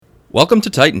Welcome to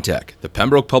Titan Tech, the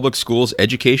Pembroke Public Schools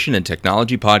education and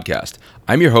technology podcast.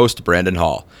 I'm your host, Brandon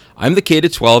Hall. I'm the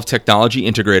K-12 technology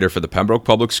integrator for the Pembroke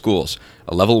Public Schools,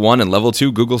 a Level 1 and Level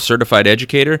 2 Google certified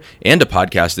educator, and a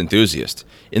podcast enthusiast.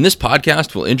 In this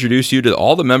podcast, we'll introduce you to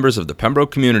all the members of the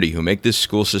Pembroke community who make this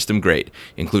school system great,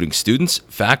 including students,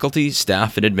 faculty,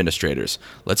 staff, and administrators.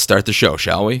 Let's start the show,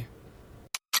 shall we?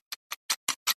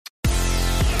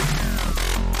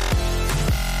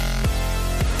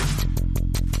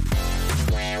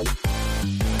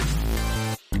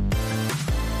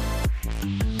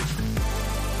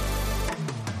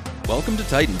 Welcome to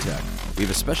Titan Tech. We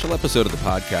have a special episode of the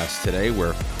podcast today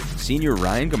where Senior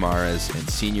Ryan Gamares and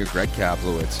Senior Greg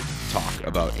Kaplowitz talk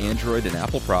about Android and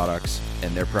Apple products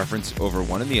and their preference over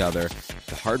one and the other,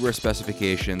 the hardware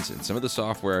specifications, and some of the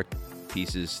software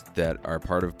pieces that are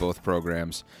part of both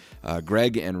programs.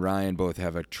 Greg and Ryan both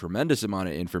have a tremendous amount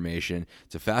of information.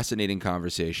 It's a fascinating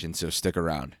conversation, so stick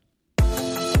around.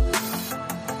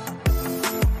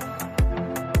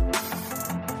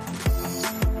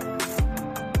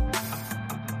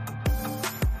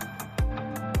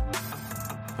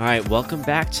 All right, welcome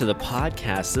back to the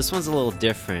podcast. This one's a little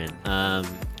different.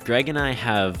 Greg and I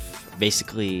have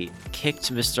basically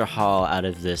kicked Mr. Hall out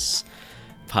of this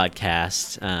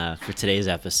podcast for today's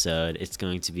episode. It's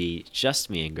going to be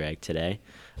just me and Greg today.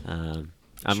 I'm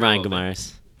Ryan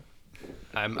Gamares.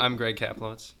 I'm Greg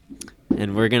Kaplowitz.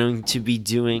 And we're going to be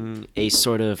doing a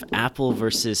sort of Apple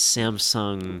versus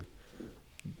Samsung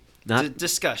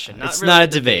discussion. It's not a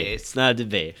debate. It's not a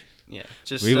debate. Yeah,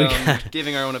 just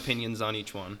giving our own opinions on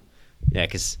each one. Yeah,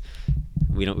 because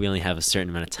we only have a certain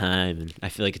amount of time, and I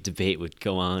feel like a debate would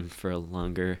go on for a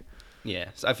longer.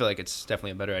 Yeah, so I feel like it's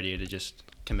definitely a better idea to just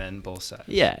commend both sides.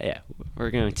 Yeah,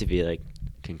 we're going to be like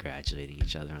congratulating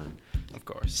each other on, of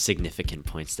course, significant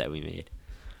points that we made.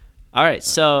 All right,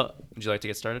 so would you like to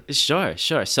get started? Sure.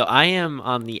 So I am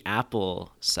on the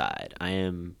Apple side. I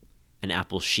am an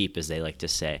Apple sheep, as they like to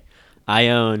say.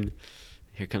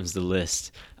 Here comes the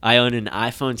list. I own an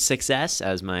iPhone 6s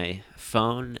as my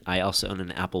phone. I also own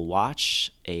an Apple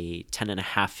Watch, a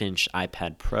 10.5-inch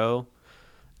iPad Pro.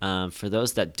 For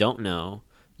those that don't know,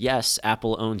 yes,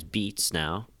 Apple owns Beats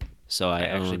now. So I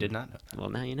actually did not know that. Well,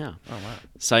 now you know. Oh, wow.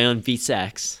 So I own Beats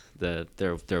X,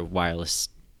 their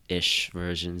wireless-ish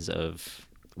versions of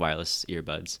wireless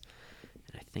earbuds.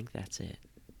 And I think that's it.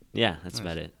 Yeah, that's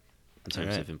about it in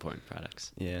terms of important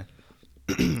products. Yeah.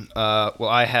 Well,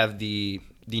 I have the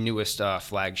newest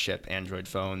flagship Android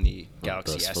phone, the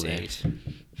Galaxy S8,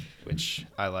 which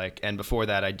I like. And before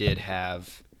that, I had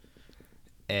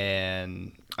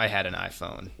an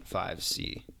iPhone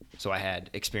 5C. So I had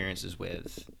experiences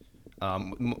with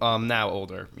now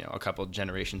older, a couple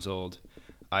generations old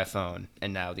iPhone,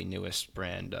 and now the newest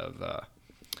brand of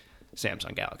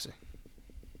Samsung Galaxy.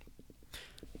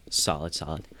 Solid.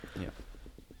 Yeah.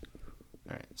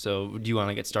 All right. So, do you want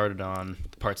to get started on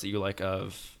the parts that you like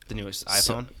of the newest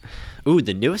iPhone?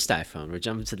 The newest iPhone. We're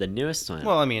jumping to the newest one.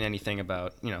 Well, I mean, anything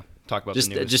about talk about the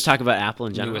newest. Just talk about Apple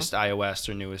in general. Newest iOS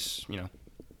or newest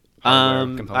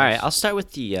hardware components. All right. I'll start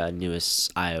with the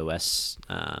newest iOS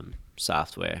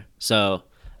software. So,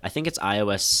 I think it's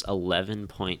iOS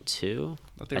 11.2. I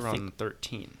thought they were on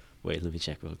 13. Wait, let me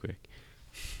check real quick.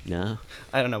 No?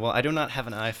 I don't know. Well, I do not have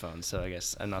an iPhone, so I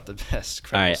guess I'm not the best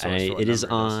credible source for it is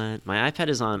on... My iPad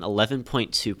is on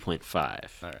 11.2.5.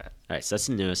 All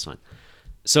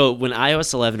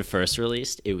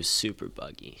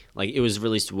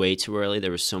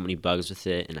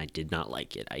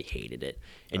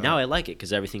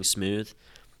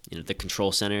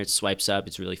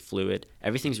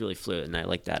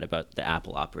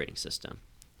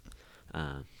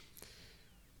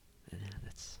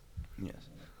Yes.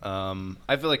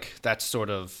 I feel like that's sort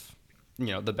of,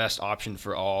 the best option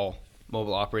for all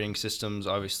mobile operating systems.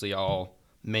 Obviously, all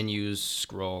menus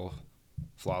scroll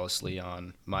flawlessly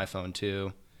on my phone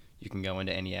too. You can go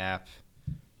into any app,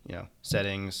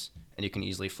 settings, and you can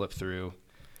easily flip through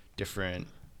different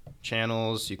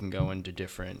channels. You can go into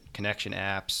different connection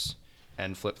apps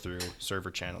and flip through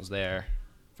server channels there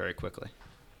very quickly.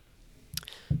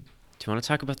 Do you want to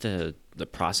talk about the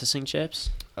processing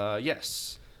chips?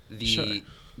 Yes. The Sure.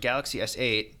 Galaxy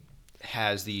S8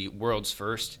 has the world's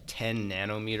first 10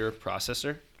 nanometer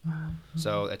processor. Wow.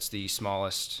 So that's the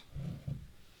smallest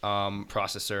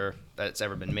processor that's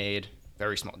ever been made.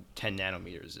 Very small. 10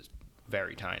 nanometers is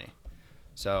very tiny.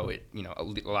 So it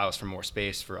allows for more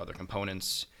space for other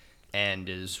components and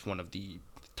is one of the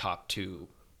top 2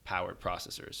 powered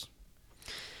processors.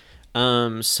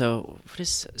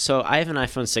 So I have an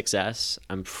iPhone 6s.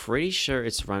 I'm pretty sure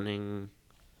it's running.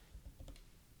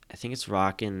 I think it's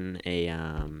rocking a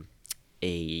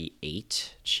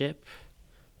A8 chip,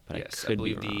 but Yes, I could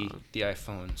believe be wrong. the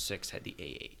iPhone 6 had the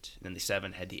A8, and then the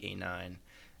 7 had the A9,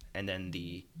 and then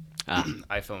the Ah.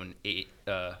 iPhone 8.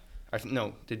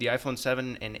 No, did the iPhone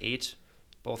 7 and 8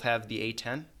 both have the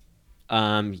A10?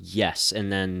 Yes,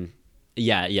 and then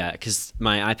yeah, because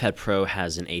my iPad Pro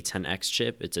has an A10X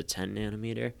chip. It's a 10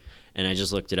 nanometer, and I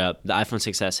just looked it up. The iPhone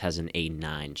 6s has an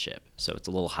A9 chip, so it's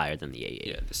a little higher than the A8.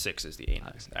 Yeah, the 6 is the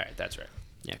A9. All right, that's right.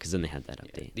 Yeah, because then they had that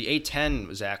update. The A10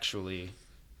 was actually,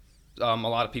 a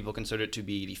lot of people consider it to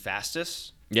be the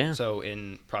fastest. Yeah. So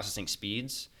in processing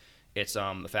speeds, it's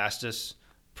the fastest.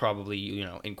 Probably,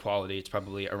 in quality, it's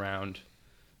probably around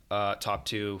top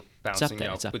two, bouncing,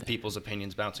 there, it's up with there. people's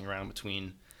opinions bouncing around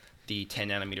between the 10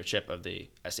 nanometer chip of the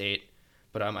S8.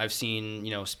 But I've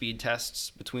seen, speed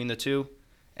tests between the two,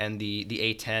 and the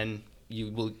A10, you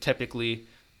will typically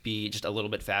be just a little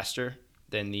bit faster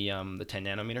than the 10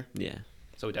 nanometer. Yeah.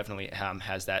 So it definitely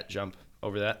has that jump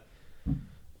over that.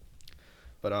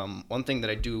 But one thing that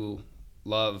I do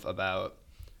love about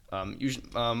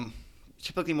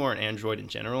typically more on Android in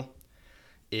general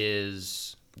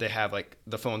is they have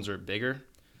the phones are bigger.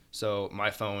 So my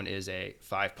phone is a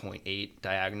 5.8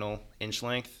 diagonal inch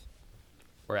length,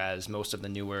 whereas most of the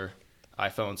newer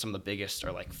iPhones, some of the biggest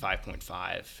are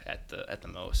 5.5 at the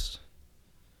most.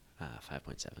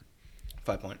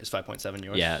 5.7. Is 5.7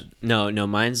 yours? Yeah. No,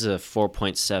 mine's a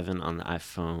 4.7 on the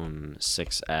iPhone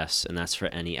 6s, and that's for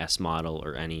any S model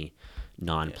or any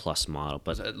non-plus model.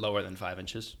 But Is it lower than 5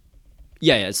 inches?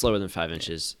 yeah, it's lower than 5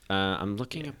 inches. I'm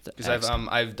looking up the Because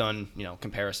I've done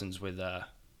comparisons with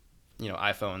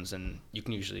iPhones, and you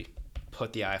can usually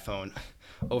put the iPhone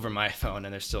over my phone,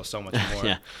 and there's still so much more.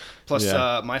 Yeah. Plus,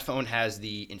 Yeah. my phone has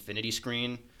the infinity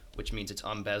screen, which means it's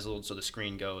unbezeled, so the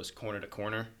screen goes corner to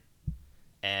corner,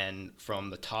 and from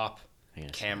the top I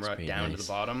guess camera that's pretty down to nice.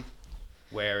 the bottom,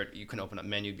 where you can open up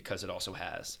menu, because it also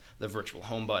has the virtual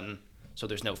home button. So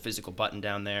there's no physical button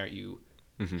down there. You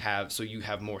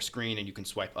have more screen, and you can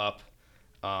swipe up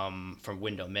from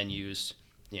window menus,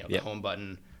 the Yep. home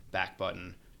button, back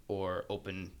button, or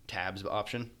open tabs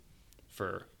option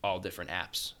for all different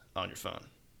apps on your phone.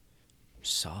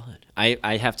 Solid.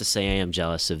 I have to say I am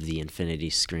jealous of the infinity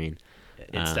screen.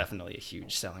 It's definitely a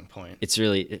huge selling point. It's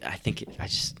really. I think it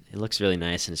looks really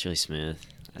nice and it's really smooth.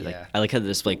 Yeah. I like how the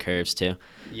display curves too.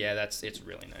 Yeah, it's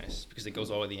really nice because it goes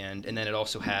all the way to the end, and then it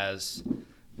also has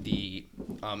the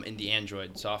in the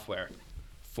Android software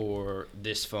for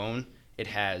this phone, it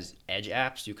has Edge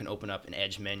apps. You can open up an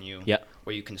Edge menu Yep.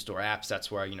 where you can store apps. That's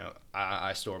where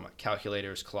I store my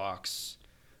calculators, clocks,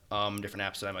 different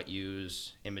apps that I might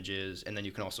use, images, and then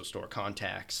you can also store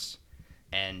contacts,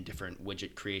 and different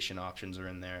widget creation options are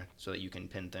in there so that you can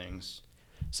pin things.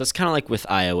 So it's kind of like with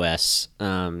iOS.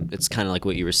 It's kind of like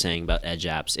what you were saying about Edge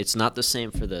apps. It's not the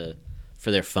same for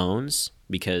their phones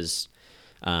because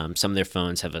some of their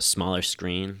phones have a smaller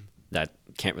screen that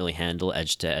can't really handle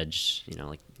edge to edge.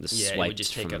 Like the swipes. Yeah, it would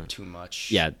just take from up too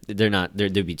much. Yeah, they're not.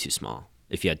 They'd be too small.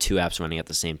 If you had two apps running at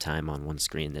the same time on one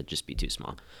screen, they'd just be too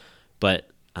small. But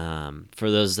for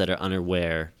those that are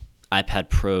unaware, iPad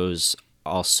Pros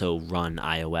also run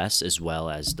iOS as well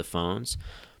as the phones,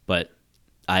 but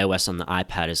iOS on the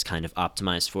iPad is kind of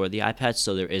optimized for the iPad,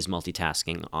 so there is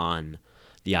multitasking on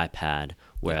the iPad.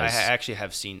 Whereas I actually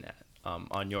have seen that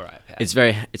on your iPad. it's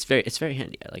very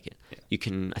handy. I like it. Yeah.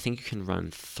 I think you can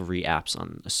run 3 apps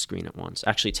on a screen at once.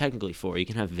 Actually, technically 4. You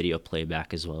can have video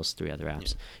playback as well as 3 other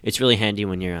apps. Yeah. It's really handy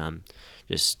when you're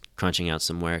just crunching out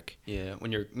some work. Yeah,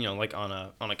 when you're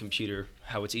on a computer,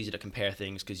 how it's easy to compare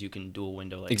things because you can dual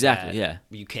window like Exactly, that. yeah.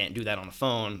 You can't do that on a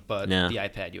phone, but No. the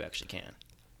iPad you actually can.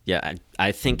 Yeah,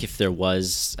 I think if there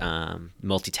was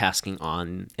multitasking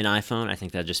on an iPhone, I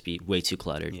think that'd just be way too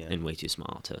cluttered Yeah. and way too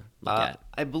small to look at.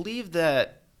 I believe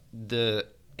that the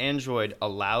Android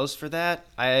allows for that.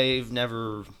 I've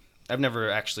never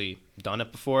actually done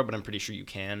it before, but I'm pretty sure you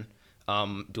can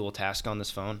dual task on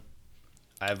this phone.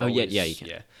 Yeah, you can.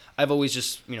 Yeah, I've always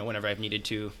just whenever I've needed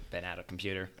to, been at a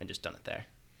computer and just done it there.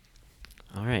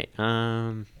 All right.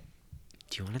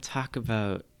 Do you want to talk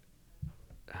about?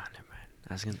 Oh, never mind.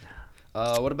 I was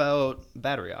gonna. What about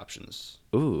battery options?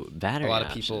 Ooh, battery. A lot of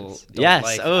options. people don't Yes.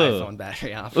 like Ooh. iPhone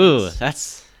battery Ooh, options.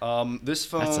 that's. This That's a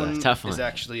phone tough is one.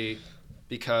 actually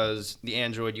because the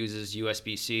Android uses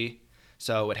USB-C,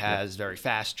 so it has very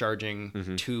fast charging.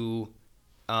 Mm-hmm. 2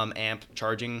 amp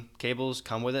charging cables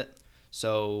come with it.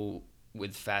 So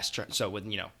with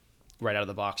right out of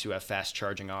the box, you have fast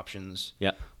charging options.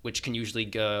 Yeah. Which can usually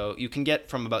go. You can get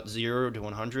from about 0 to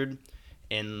 100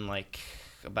 in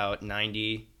about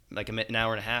 90, an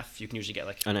hour and a half. You can usually get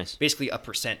Oh, nice. basically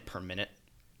 1% per minute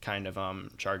kind of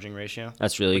charging ratio.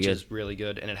 That's really which good. is really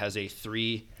good, and it has a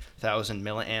 3,000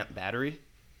 milliamp battery,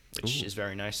 which is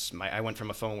very nice. I went from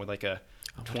a phone with like a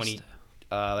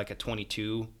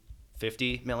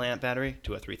 2250 milliamp battery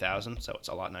to a 3,000, so it's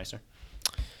a lot nicer.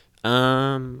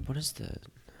 What is the?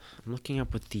 I'm looking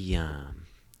up what the.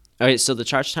 All right, so the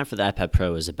charge time for the iPad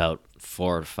Pro is about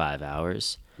 4 to 5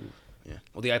 hours. Yeah.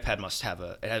 Well, the iPad must have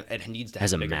it needs to have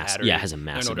Has a a bigger mass- battery. yeah, it has a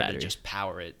massive in order battery. to just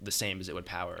power it the same as it would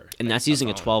power. And like, that's using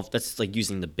a phone. 12. That's like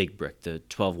using the big brick, the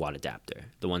 12-watt adapter,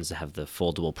 the ones that have the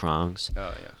foldable prongs.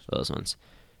 Oh yeah. Those ones.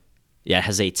 Yeah, it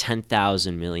has a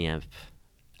 10,000 milliamp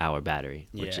hour battery,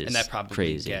 which is and that probably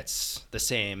crazy. gets the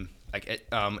same,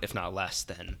 if not less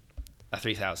than a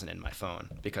 3,000 in my phone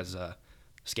because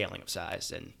scaling of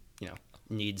size and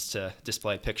needs to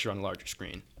display a picture on a larger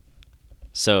screen.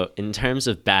 So in terms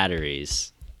of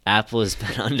batteries, Apple has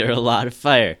been under a lot of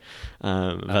fire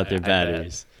about their I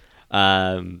bet.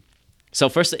 batteries. So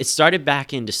first, it started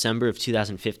back in December of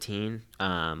 2015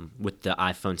 with the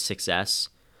iPhone 6s.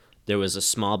 There was a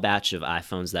small batch of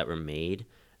iPhones that were made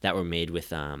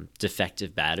with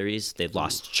defective batteries. They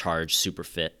lost charge super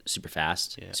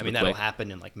fast. Yeah, super that'll quick.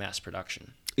 happen in like mass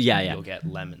production. Yeah. You'll get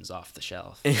lemons off the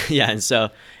shelf. Yeah, and so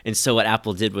what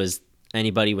Apple did was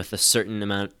anybody with a certain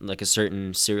amount, like a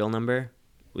certain serial number,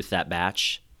 with that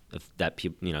batch of that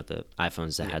people, the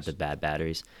iPhones that had the bad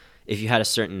batteries. If you had a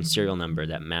certain serial number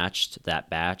that matched that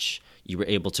batch, you were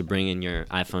able to bring in your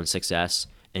iPhone 6s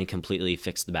and completely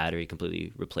fix the battery,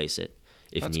 completely replace it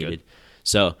if That's needed. good.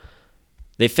 So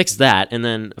they fixed that, and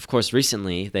then of course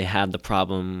recently they had the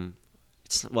problem.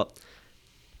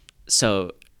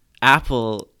 So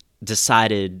Apple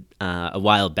decided a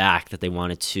while back that they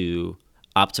wanted to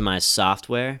optimize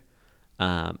software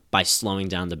by slowing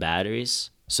down the batteries,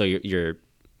 so your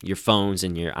phones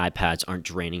and your iPads aren't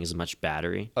draining as much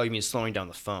battery. Oh, you mean slowing down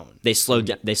the phone? They slowed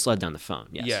down the phone.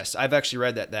 Yes. Yes, I've actually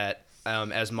read that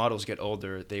as models get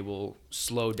older, they will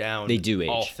slow down They do age.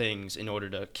 all things in order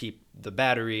to keep the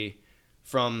battery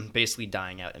from basically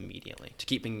dying out immediately, to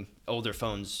keeping older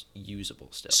phones usable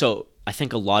still. So I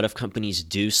think a lot of companies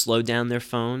do slow down their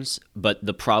phones, but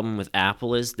the problem with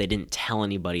Apple is they didn't tell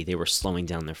anybody they were slowing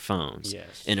down their phones.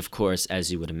 Yes. And of course,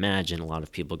 as you would imagine, a lot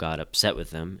of people got upset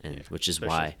with them, which is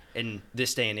why. In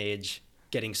this day and age,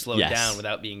 getting slowed Yes. down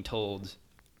without being told,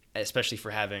 especially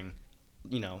for having,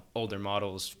 older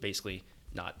models basically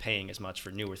not paying as much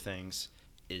for newer things,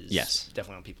 is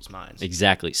definitely on people's minds.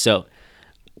 Exactly. So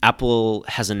Apple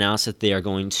has announced that they are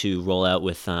going to roll out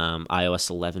with iOS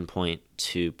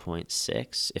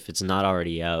 11.2.6, if it's not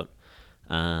already out,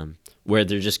 where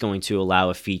they're just going to allow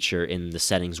a feature in the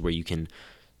settings where you can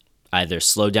either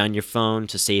slow down your phone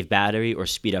to save battery or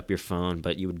speed up your phone,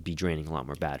 but you would be draining a lot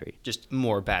more battery. Just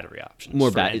more battery options.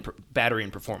 Battery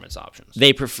and performance options.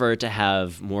 They prefer to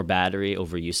have more battery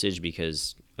over usage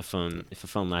because if a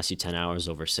phone lasts you 10 hours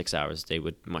over 6 hours, they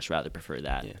would much rather prefer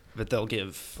that. Yeah, but they'll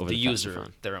give Over the the faster user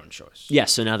phone. their own choice. Yeah,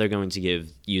 so now they're going to give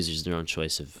users their own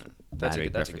choice of battery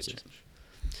That's a preferences. good change.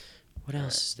 What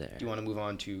else is there? Do you want to move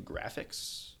on to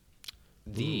graphics?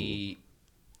 The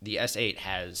S8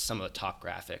 has some of the top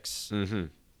graphics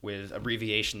with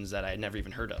abbreviations that I had never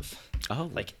even heard of. Oh.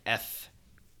 Like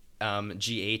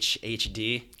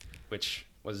FGHD, which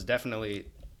was definitely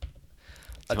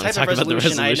a wanna type talk of about the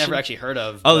resolution I had resolution? never actually heard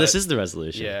of. Oh, but this is the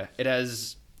resolution. Yeah, it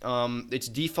has its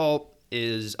default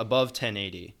is above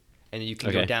 1080, and you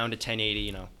can go Okay. down to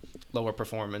 1080, lower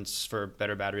performance for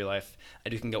better battery life,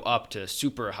 and you can go up to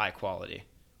super high quality,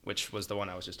 which was the one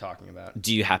I was just talking about.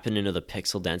 Do you happen to know the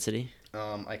pixel density?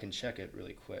 I can check it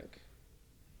really quick.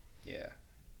 Yeah.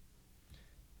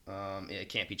 It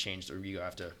can't be changed, or you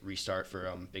have to restart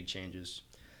for big changes.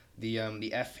 The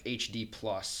FHD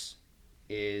Plus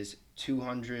is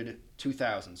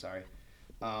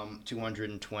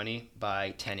 220 by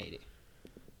 1080.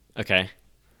 Okay.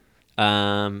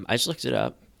 I just looked it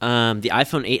up. The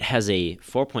iPhone 8 has a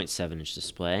 4.7-inch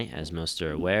display, as most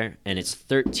are aware, and it's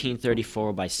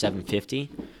 1334 by 750,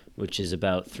 which is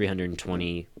about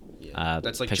 320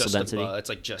 That's like pixel just density. it's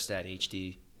like just at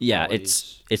HD. Yeah,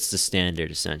 qualities. it's the standard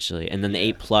essentially. And then the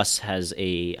 8 Plus has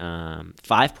a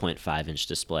 5.5-inch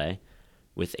display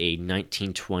with a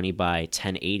 1920 by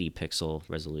 1080 pixel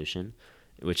resolution,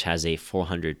 which has a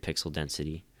 400 pixel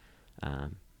density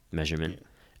measurement. Yeah.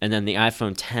 And then the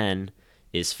iPhone 10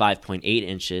 is 5.8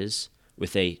 inches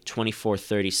with a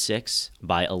 2436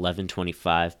 by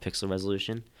 1125 pixel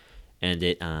resolution, and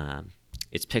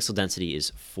its pixel density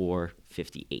is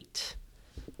 458,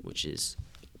 which is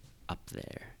up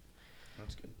there.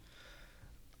 That's good.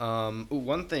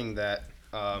 One thing that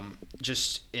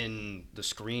just in the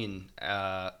screen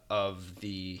of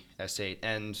the S8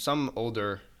 and some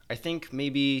older I think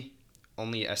maybe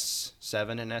only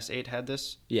S7 and S8 had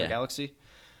this Yeah. for Galaxy.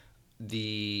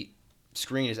 The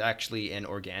screen is actually an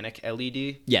organic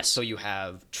LED. Yes. So you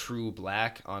have true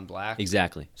black on black.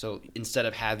 Exactly. So instead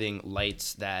of having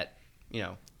lights that,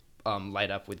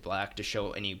 light up with black to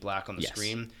show any black on the Yes.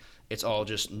 screen, it's all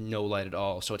just no light at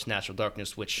all. So it's natural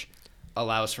darkness, which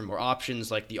allows for more options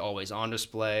like the always on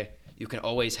display. You can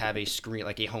always have a screen,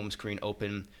 like a home screen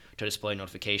open to display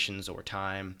notifications or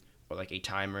time or like a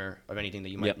timer of anything that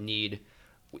you might Yep. need,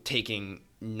 taking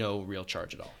no real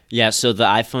charge at all. Yeah, so the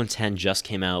iPhone 10 just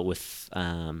came out with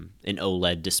an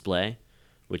OLED display,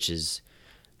 which is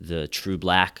the true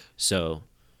black. So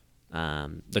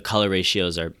the color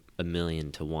ratios are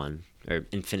 1,000,000 to 1, or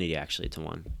infinity actually to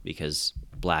 1, because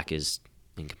black is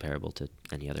incomparable to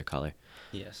any other color.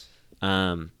 Yes.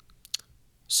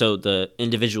 So the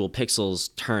individual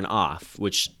pixels turn off,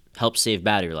 which helps save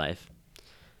battery life,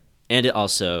 and it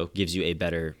also gives you a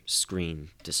better screen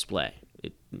display.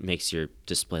 It makes your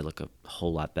display look a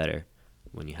whole lot better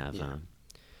when you have. Yeah.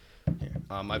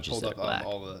 I Which is pulled that up black.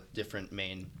 all the different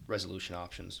main resolution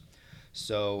options.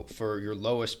 So for your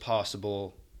lowest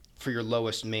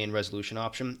main resolution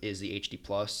option is the HD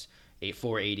Plus, a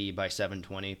 480 by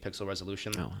 720 pixel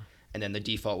resolution. Oh, wow. And then the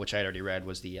default, which I had already read,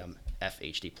 was the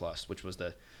FHD Plus, which was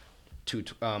the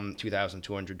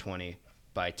 2220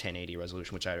 by 1080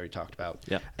 resolution, which I already talked about.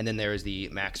 Yep. And then there is the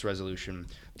max resolution,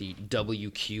 the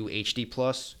WQ HD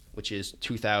Plus, which is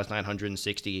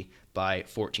 2960 by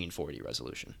 1440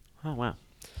 resolution, Oh wow.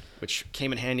 which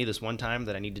came in handy this one time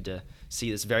that I needed to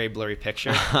see this very blurry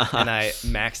picture, and I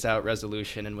maxed out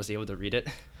resolution and was able to read it,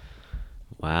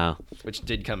 Wow. which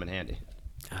did come in handy.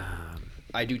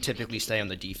 I do typically stay on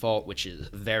the default, which is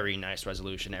very nice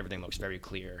resolution. Everything looks very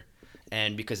clear.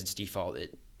 And because it's default,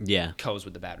 it Yeah. goes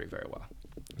with the battery very well.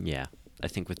 Yeah. I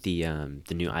think with the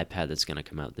new iPad that's going to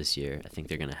come out this year, I think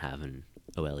they're going to have an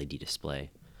OLED display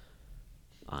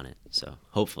on it. So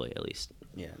hopefully, at least.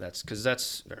 Yeah, that's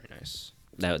very nice.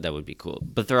 That would be cool.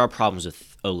 But there are problems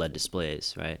with OLED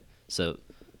displays, right? So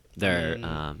there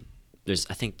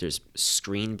there's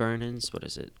screen burn-ins. What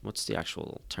is it? What's the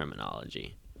actual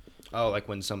terminology? Oh, like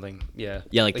when something, yeah.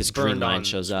 Yeah, like this green burned line on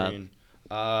shows up. screen.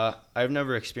 I've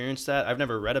never experienced that. I've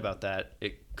never read about that.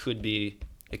 It could be.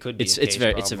 It's a case it's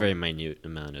a problem. very minute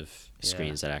amount of Yeah.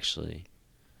 screens that actually.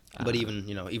 But even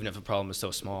if a problem is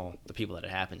so small, the people that it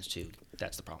happens to,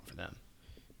 that's the problem for them.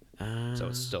 So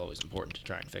it's still always important to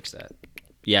try and fix that.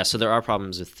 Yeah, so there are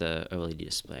problems with the OLED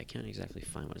display. I can't exactly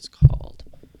find what it's called.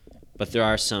 But there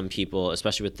are some people,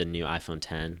 especially with the new iPhone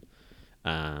 10,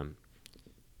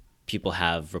 people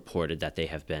have reported that they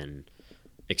have been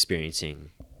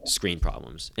experiencing screen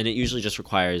problems. And it usually just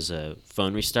requires a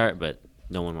phone restart, but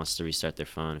no one wants to restart their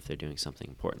phone if they're doing something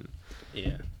important.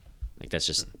 Yeah, Like, that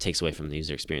just takes away from the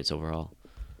user experience overall.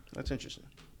 that's interesting.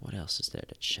 What else is there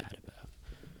to chat about?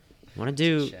 Want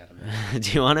to Chat about.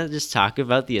 do you want to just talk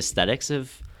about the aesthetics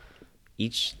of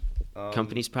each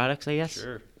company's Um, products, I guess?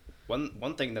 Sure.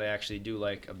 One thing that I actually do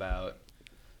like about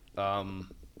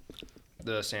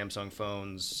the Samsung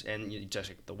phones and just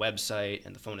like the website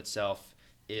and the phone itself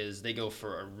is they go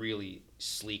for a really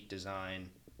sleek design.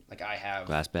 Like I have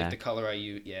Glass like back. the color I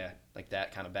use, yeah, like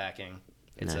that kind of backing.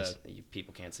 It's Nice.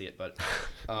 people can't see it, but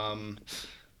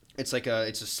it's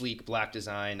a sleek black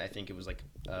design. I think it was like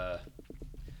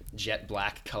jet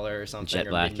black color or something. Jet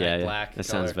or black, midnight yeah. black That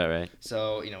color. sounds about right.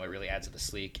 So, it really adds to the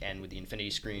sleek, and with the infinity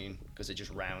screen, because it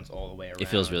just rounds all the way around. It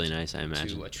feels really nice, I To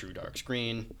imagine. a true dark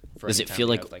screen. For Does any it time feel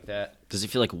you like- have like that? Does it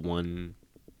feel like one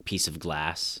piece of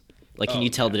glass? Like, can Oh, you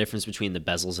tell yeah. the difference between the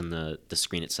bezels and the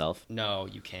screen itself? No,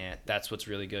 you can't. That's what's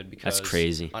really good because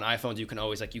crazy. On iPhones, you can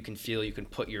always you can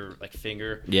put your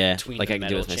finger Yeah, between like the I can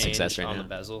do metal with my change 6S right on now. the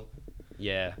bezel.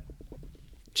 Yeah.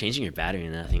 Changing your battery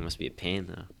in that thing must be a pain,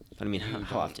 though. But I mean, how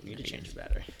don't often? need to are you change gonna- your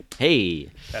battery? Hey,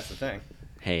 That's the thing.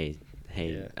 hey.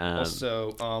 Yeah.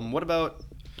 Also, what about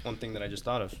one thing that I just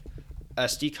thought of?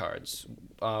 SD cards.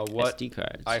 What SD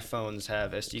cards. iPhones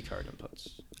have SD card inputs?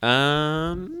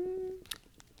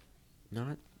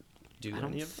 Not. Do I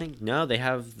don't any of think. No, they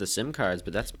have the SIM cards,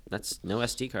 but that's no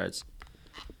SD cards.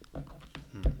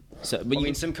 So, but I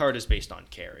mean, SIM card is based on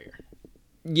carrier.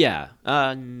 yeah.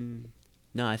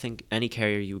 No, I think any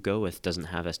carrier you go with doesn't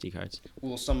have SD cards.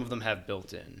 Well, some of them have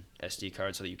built-in SD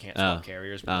cards so that you can't swap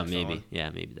carriers. With your Maybe. phone. Yeah,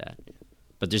 maybe that.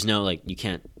 But there's no you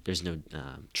can't. There's no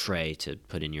tray to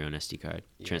put in your own SD card.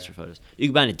 Transfer Yeah. photos. You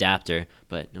can buy an adapter,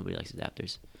 but nobody likes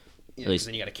adapters. Yeah, At least 'cause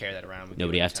then you got to carry that around with you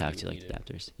Nobody every I've time talked to you likes need it.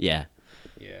 adapters. Yeah,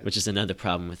 Yeah. which is another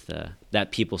problem with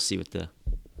that people see with the.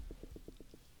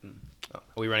 Oh, are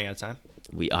we running out of time?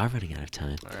 We are running out of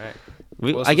time. All right.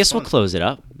 We, Well, this I was guess we'll fun. close it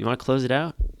up. You want to close it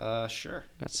out? Sure.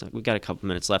 We got a couple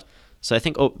minutes left. So I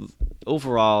think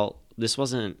overall, this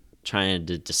wasn't trying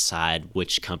to decide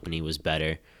which company was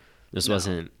better. This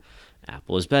wasn't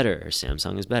Apple is better or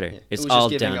Samsung is better. Yeah. It's it was all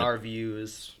just giving down to, our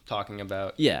views, talking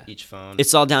about each phone.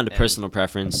 It's all down to and personal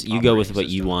preference. You go with what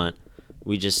operating you system. want.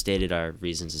 We just stated our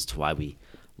reasons as to why we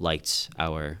liked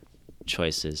our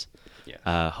choices.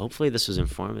 Yeah. Hopefully this was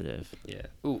informative. Yeah.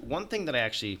 Ooh, one thing that I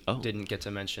actually didn't get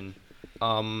to mention,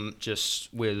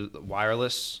 just with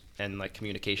wireless and like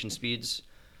communication speeds.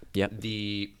 Yep.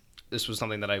 This was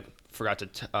something that I forgot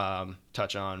to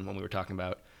touch on when we were talking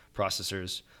about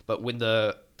processors. But with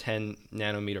the 10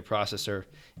 nanometer processor,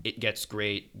 it gets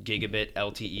great gigabit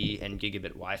LTE and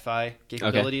gigabit Wi-Fi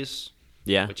capabilities.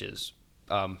 Yeah. Which is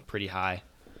pretty high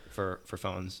for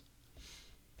phones.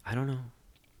 I don't know.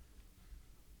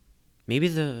 Maybe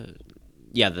the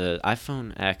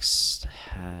iPhone X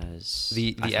has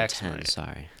The iPhone X 10. might.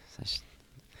 Sorry,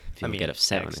 people get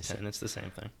upset when I say. X10, it's the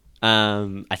same thing.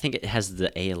 I think it has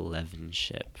the A11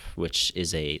 chip, which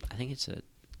is I think it's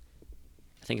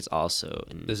also.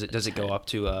 Does it go up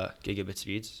to gigabit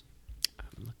speeds?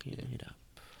 I'm looking it up.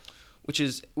 Which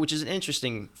is an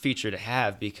interesting feature to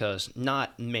have because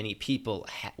not many people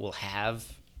will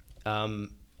have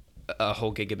a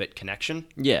whole gigabit connection.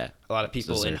 Yeah. A lot of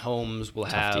people Those in are homes will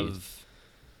tough to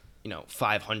have,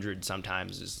 500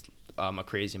 sometimes is a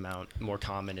crazy amount. More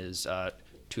common is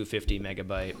 250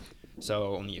 megabyte,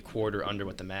 so only a quarter under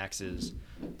what the max is.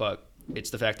 But it's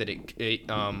the fact that it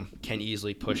can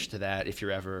easily push to that if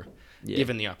you're ever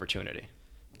given the opportunity.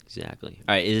 Exactly.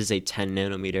 All right, it is a 10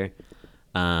 nanometer.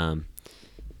 The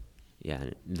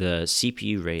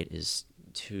CPU rate is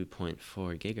 2.4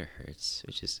 gigahertz,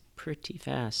 which is pretty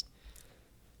fast.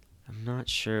 I'm not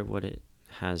sure what it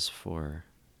has for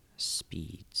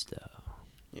speeds, though.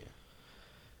 Yeah.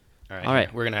 All right. All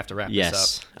right. We're gonna have to wrap this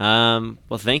Yes. up.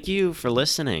 Well, thank you for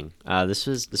listening. This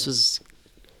was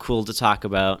cool to talk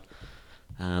about.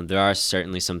 There are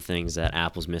certainly some things that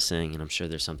Apple's missing, and I'm sure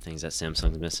there's some things that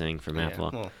Samsung's missing from Apple.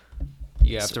 Well,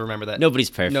 you have to remember that Nobody's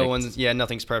perfect.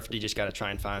 Nothing's perfect. You just got to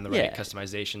try and find the right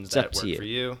customizations It's up that to work you. for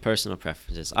you. Personal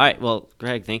preferences. All right. Well,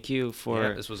 Greg, thank you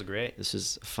for This was great. This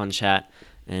was a fun chat,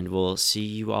 and we'll see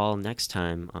you all next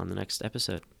time on the next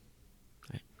episode.